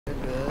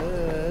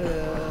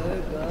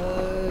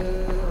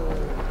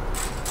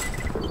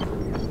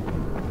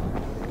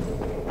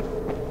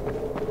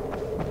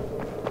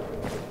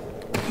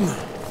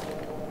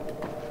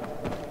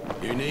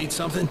need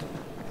something?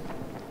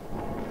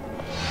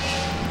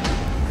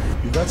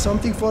 You got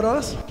something for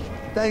us?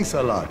 Thanks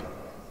a lot.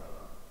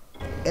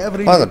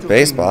 Every Oh, the little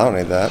baseball. I thing-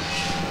 don't need that.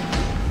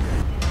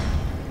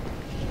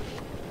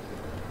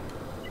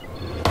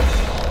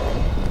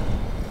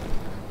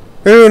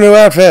 Ooh, new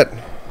outfit.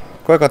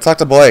 Quick, let's talk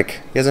to Blake.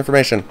 He has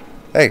information.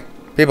 Hey,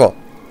 people.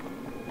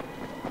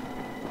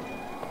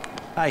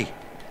 Hey,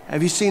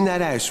 have you seen that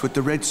house with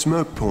the red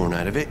smoke pouring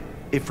out of it?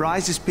 If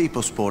Rise's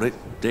people spot it,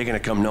 they're gonna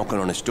come knocking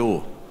on his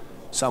door.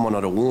 Someone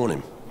ought to warn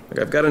him. Look,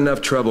 I've got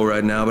enough trouble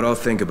right now, but I'll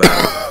think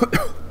about it.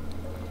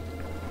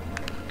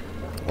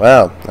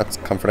 Wow, that's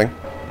comforting.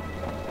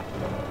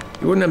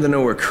 You wouldn't have to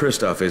know where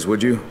Kristoff is,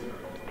 would you?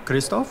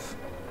 Christoph?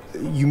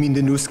 You mean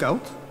the new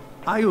scout?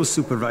 I was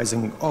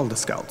supervising all the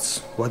scouts.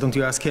 Why don't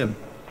you ask him?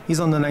 He's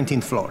on the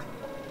 19th floor.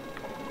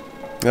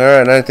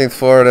 Alright, 19th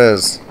floor it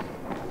is.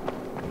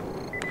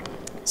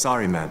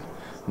 Sorry, man.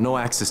 No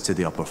access to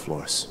the upper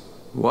floors.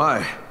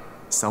 Why?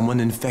 Someone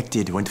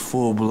infected went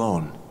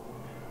full-blown.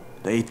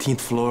 The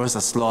 18th floor is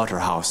a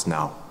slaughterhouse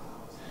now.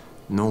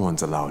 No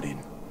one's allowed in.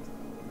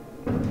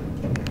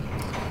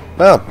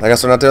 Well, I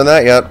guess we're not doing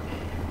that yet.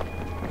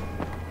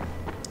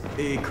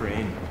 Hey,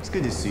 Crane. It's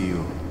good to see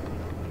you.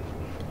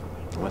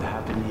 What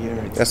happened here?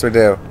 It's Yes, we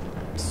do.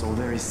 so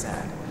very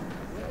sad.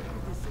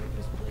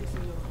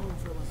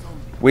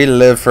 We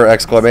live for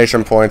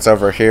exclamation points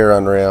over here,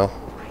 Unreal.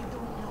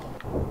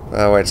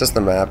 Oh, wait, it's just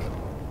the map.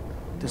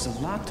 There's a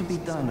lot to be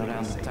done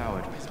around the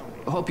tower.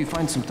 I hope you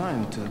find some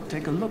time to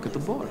take a look at the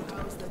board.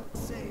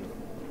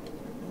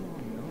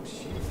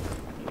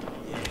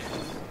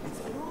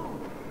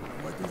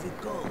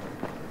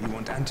 You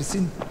want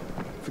antizin?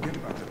 Forget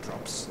about the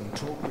drops and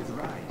talk with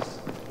Rais.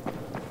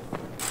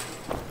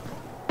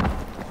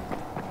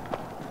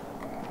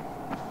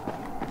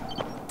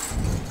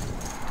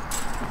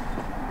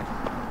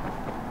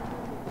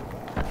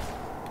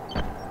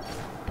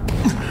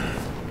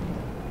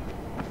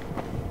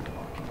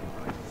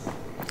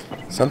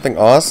 Something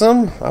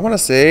awesome? I want to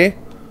see.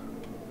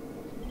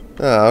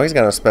 Oh, he's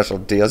got no special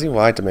deals. He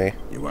lied to me.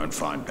 You won't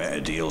find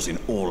better deals in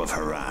all of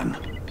Haran.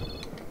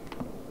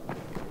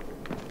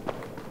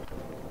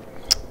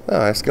 Oh,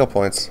 I have skill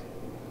points.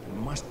 There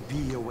must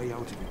be a way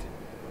out of it.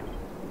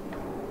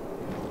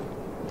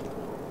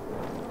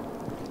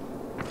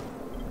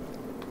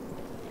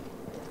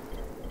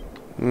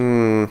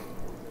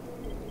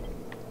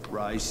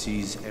 Rais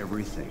sees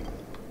everything.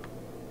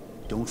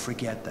 Don't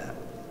forget that.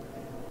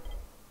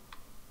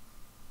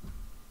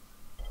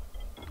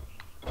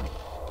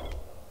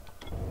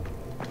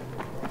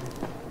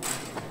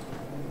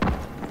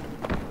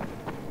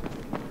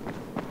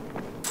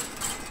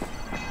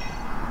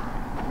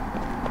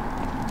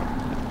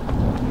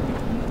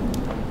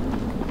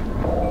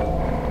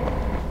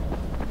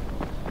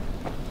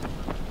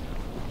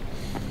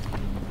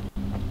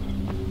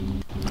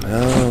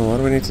 Oh, what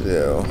do we need to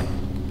do?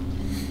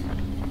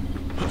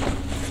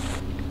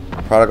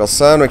 Prodigal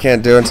Son, we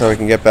can't do until we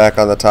can get back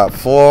on the top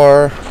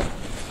floor.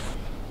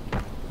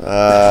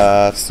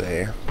 Let's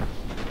see.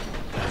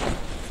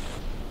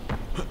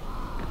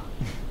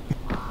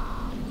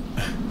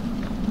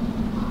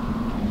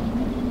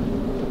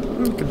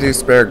 We could do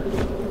spare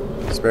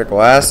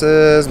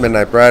glasses.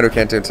 Midnight Bride, we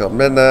can't do until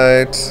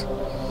midnight.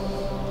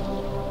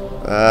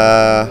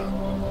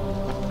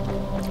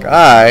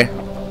 Guy.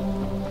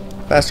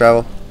 Fast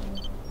travel.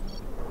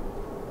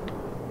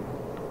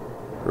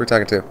 Who are we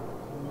talking to?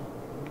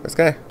 This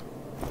guy.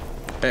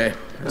 Hey,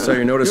 I saw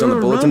your notice on the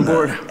bulletin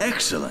board.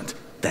 Excellent.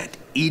 That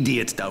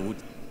idiot Dawood.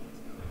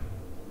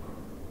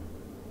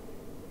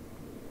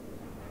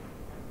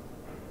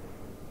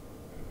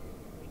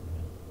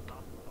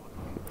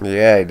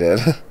 Yeah, he did.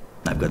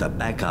 I've got a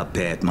backup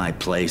there at my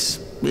place.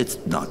 It's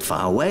not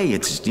far away.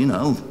 It's, you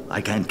know,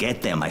 I can't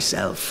get there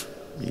myself.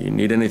 You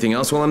need anything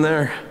else while I'm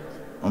there?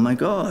 Oh my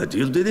God,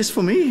 you'll do this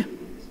for me?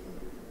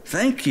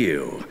 Thank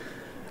you.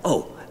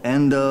 Oh,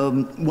 and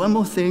one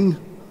more thing.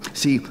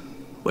 See,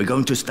 we're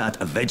going to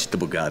start a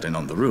vegetable garden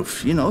on the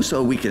roof, you know,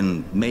 so we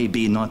can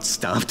maybe not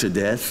starve to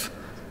death.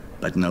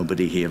 But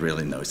nobody here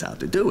really knows how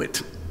to do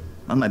it.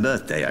 On my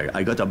birthday,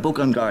 I got a book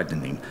on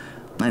gardening.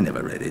 I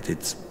never read it.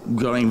 It's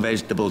growing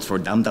vegetables for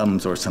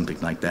dum-dums or something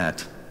like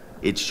that.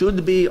 It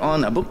should be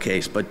on a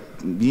bookcase, but,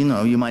 you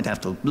know, you might have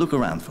to look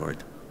around for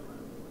it.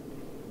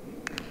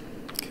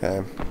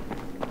 Okay.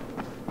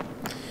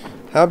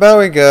 How about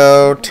we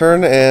go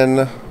turn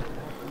in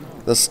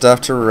the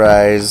stuff to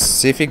Rise,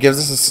 see if he gives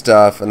us the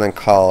stuff, and then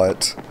call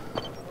it.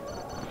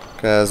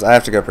 Because I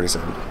have to go pretty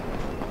soon.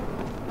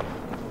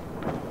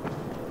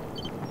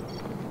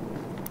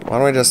 Why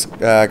don't we just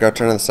go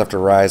turn in the stuff to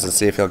Rise and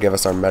see if he'll give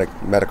us our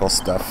medical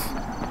stuff.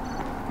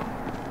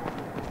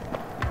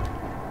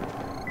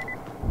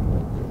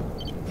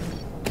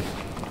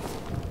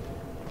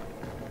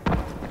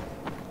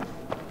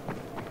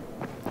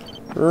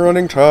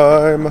 Running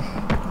time.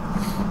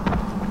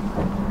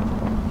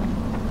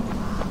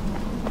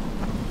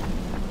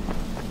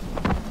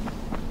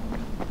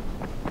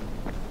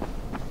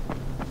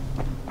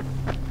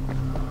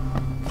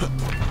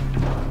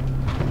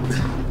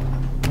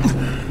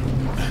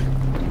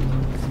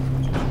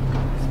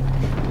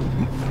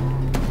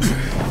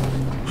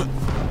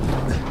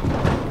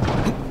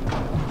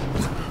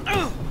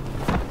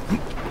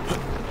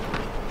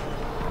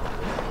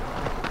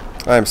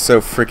 I'm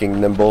so freaking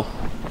nimble.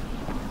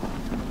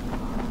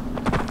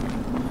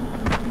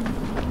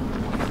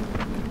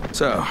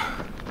 So, I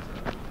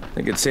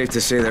think it's safe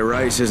to say that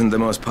Rais isn't the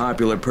most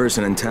popular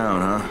person in town,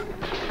 huh?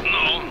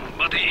 No,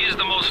 but he is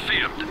the most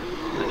feared.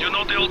 And you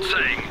know the old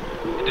saying,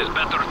 it is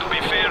better to be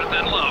feared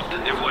than loved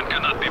if one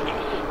cannot be both.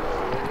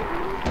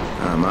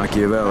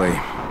 Machiavelli.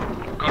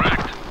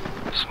 Correct.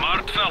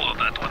 Smart fellow,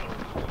 that one.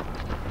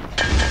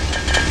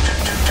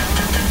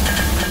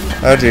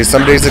 Oh geez,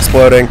 somebody's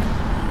exploding.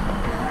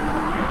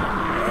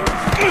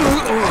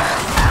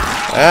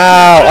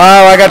 Ow!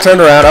 Oh, I got turned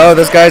around. Oh,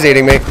 this guy's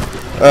eating me.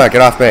 Oh, get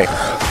off me.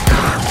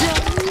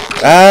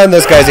 And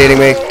this guy's eating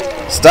me.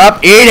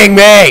 Stop eating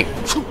me!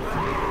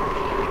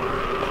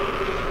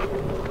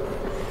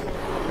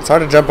 It's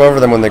hard to jump over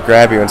them when they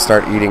grab you and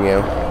start eating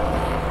you.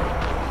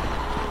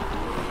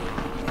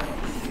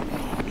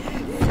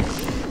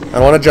 I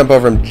don't want to jump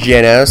over him,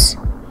 Genos.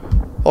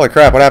 Holy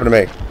crap, what happened to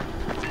me?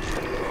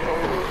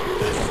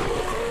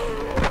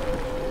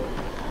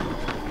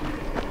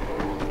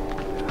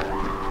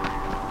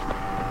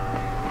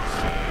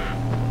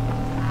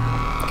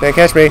 Can't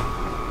catch me.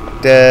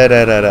 Da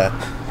da da da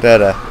da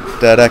da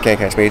da da. Can't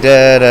catch me.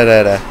 Da da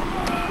da da.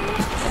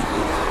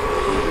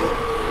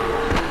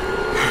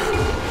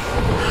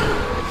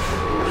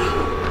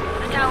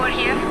 The tower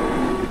here.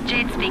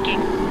 Jade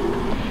speaking.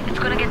 It's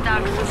gonna get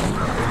dark soon.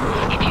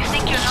 If you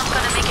think you're not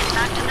gonna make it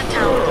back to the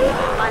town,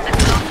 find the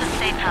closest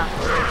safe house.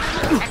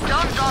 And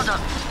don't dawdle.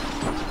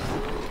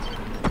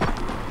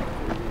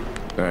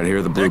 Alright, here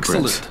are the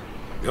blueprints.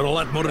 Excellent. You're a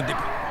lot more deep.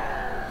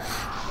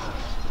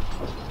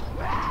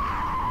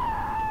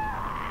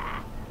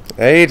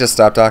 Hey, just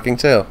stop talking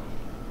too.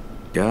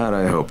 God,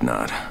 I hope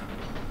not.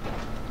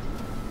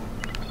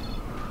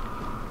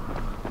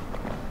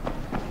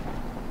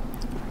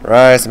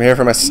 Rise, I'm here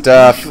for my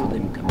stuff. Show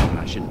them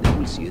compassion, they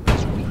will see it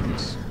as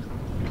weakness.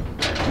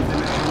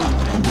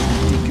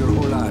 Take your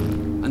whole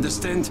arm,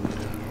 understand?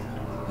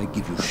 I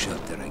give you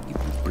shelter, I give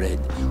you bread,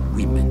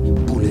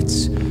 women,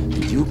 bullets,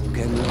 and you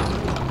can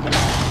a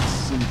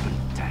simple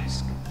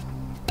task.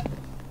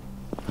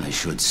 I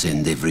should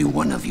send every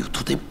one of you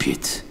to the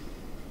pit.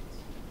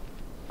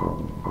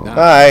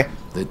 Hi.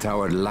 The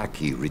tower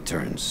lackey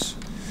returns.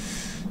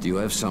 Do you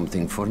have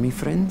something for me,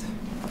 friend?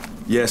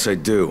 Yes, I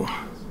do.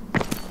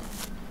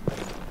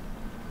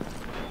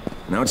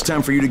 Now it's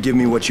time for you to give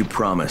me what you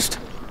promised.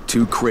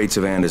 2 crates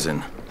of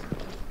Anderson.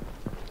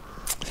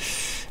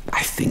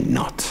 I think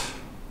not.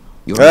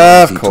 Your Of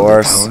loyalty to the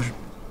course. tower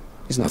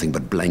is nothing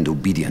but blind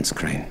obedience,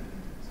 Crane.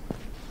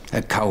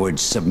 A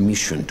coward's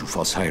submission to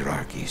false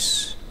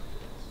hierarchies.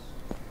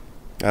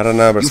 I don't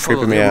know, but You it's follow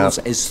creeping me their out. rules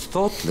as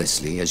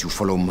thoughtlessly as you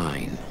follow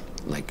mine,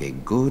 like a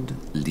good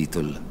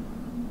little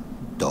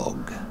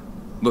dog.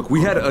 Look,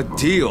 we had a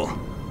deal.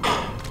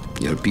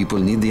 Your people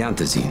need the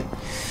antizine.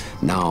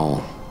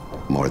 Now,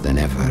 more than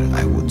ever,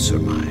 I would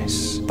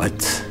surmise.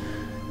 But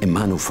a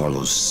man who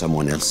follows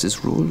someone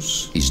else's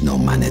rules is no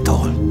man at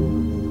all.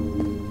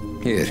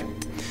 Here,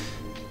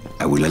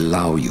 I will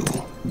allow you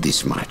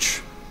this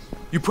much.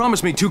 You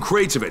promised me 2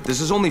 crates of it.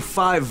 This is only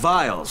 5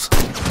 vials.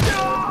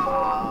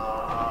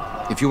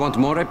 If you want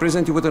more, I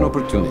present you with an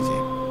opportunity.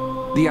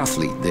 The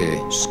athlete, the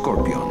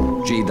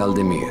Scorpion, Jade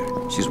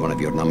Aldemir. She's one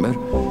of your number.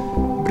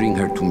 Bring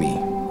her to me.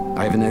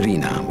 I have an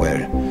arena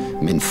where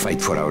men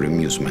fight for our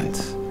amusement.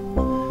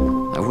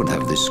 I would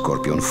have the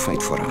Scorpion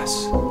fight for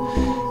us.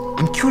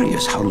 I'm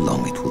curious how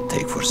long it will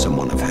take for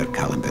someone of her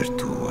caliber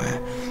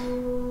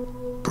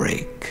to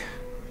break.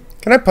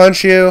 Can I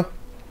punch you?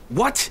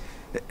 What?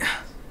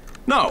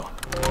 No.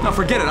 No,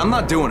 forget it. I'm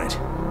not doing it.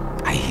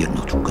 I hear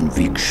no true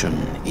conviction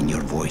in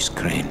your voice,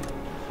 Crane.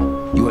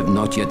 You have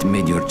not yet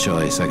made your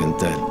choice, I can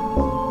tell.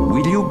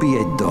 Will you be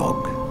a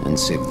dog and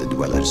save the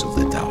dwellers of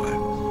the tower?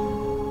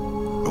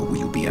 Or will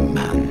you be a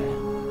man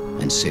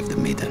and save the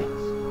maiden?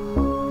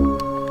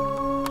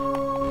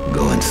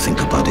 Go and think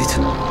about it.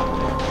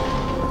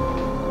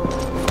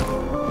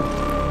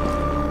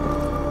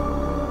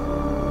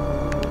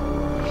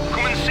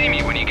 Come and see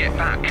me when you get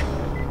back.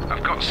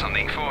 I've got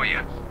something for you.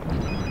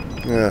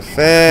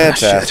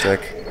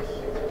 Fantastic.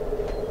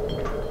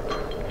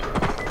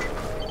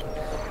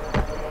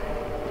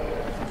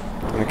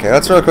 Okay,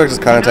 let's real quick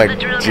just contact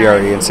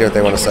GRE and see what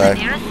they want to say.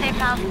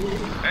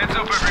 Heads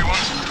up, everyone.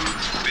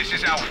 This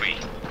is Alfie.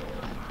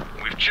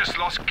 We've just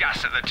lost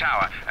gas at the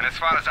tower, and as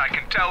far as I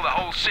can tell, the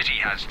whole city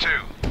has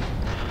too.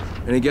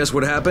 Any guess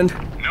what happened?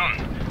 None.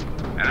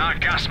 And our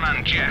gas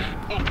man, Jeff,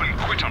 up and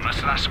quit on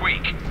us last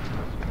week.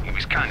 He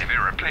was kind of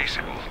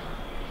irreplaceable.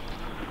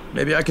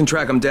 Maybe I can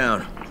track him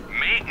down.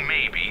 Make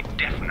maybe,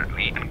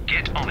 definitely, and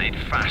get on it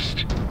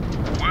fast.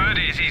 Word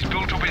is he's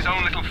built up his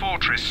own little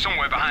fortress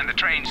somewhere behind the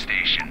train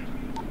station.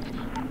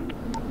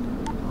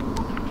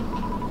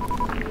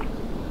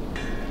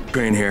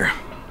 Crane here.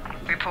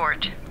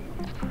 Report.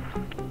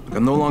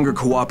 I'm no longer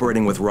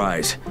cooperating with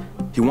Rais.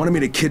 He wanted me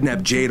to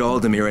kidnap Jade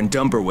Aldemir and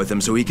dump her with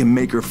him so he can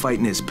make her fight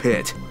in his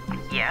pit.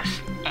 Yes,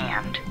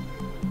 and?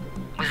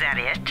 Was that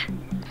it?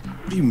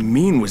 What do you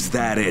mean, was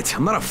that it?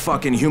 I'm not a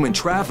fucking human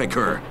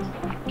trafficker.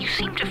 You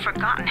seem to have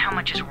forgotten how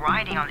much is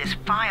riding on this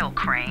file,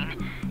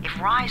 Crane. If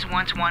Rise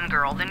wants one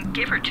girl, then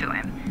give her to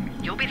him.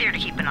 You'll be there to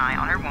keep an eye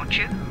on her, won't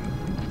you?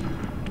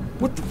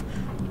 What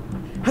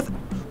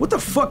the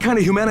fuck kind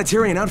of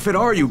humanitarian outfit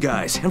are you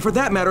guys? And for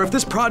that matter, if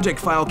this project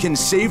file can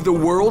save the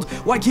world,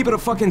 why keep it a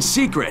fucking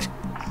secret?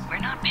 We're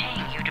not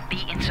paying you to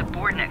be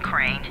insubordinate,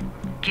 Crane.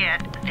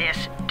 Get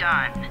this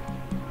done.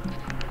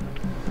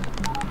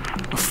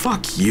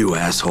 Fuck you,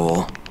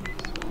 asshole.